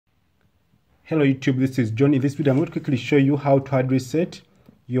Hello YouTube, this is John. In this video I'm going to quickly show you how to hard reset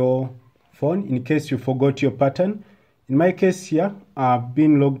your phone in case you forgot your pattern. In my case here, I've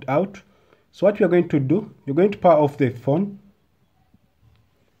been logged out. So what we are going to do, you're going to power off the phone.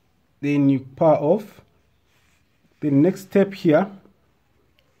 Then you power off. The next step here,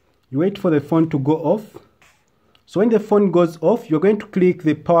 you wait for the phone to go off. So when the phone goes off, you're going to click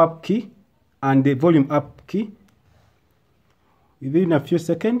the power up key and the volume up key within a few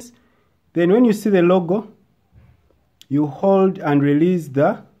seconds. Then when you see the logo, you hold and release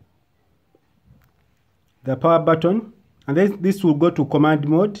the power button, and then this will go to command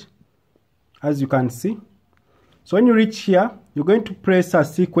mode, as you can see. So when you reach here, you're going to press a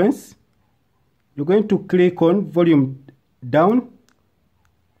sequence. You're going to click on volume down,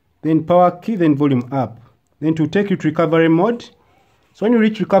 then power key, then volume up. Then to take you to recovery mode. So when you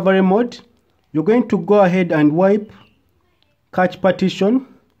reach recovery mode, you're going to go ahead and wipe cache partition.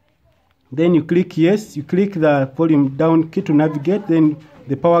 Then you click yes, you click the volume down key to navigate, then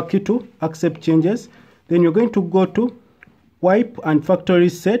the power key to accept changes. Then you're going to go to wipe and factory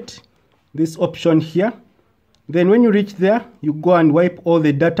reset, this option here. Then when you reach there, you go and wipe all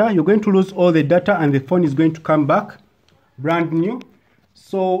the data. You're going to lose all the data and the phone is going to come back brand new.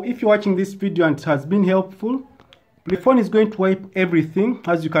 So if you're watching this video and it has been helpful, the phone is going to wipe everything,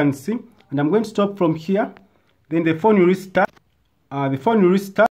 as you can see. And I'm going to stop from here. Then the phone will restart.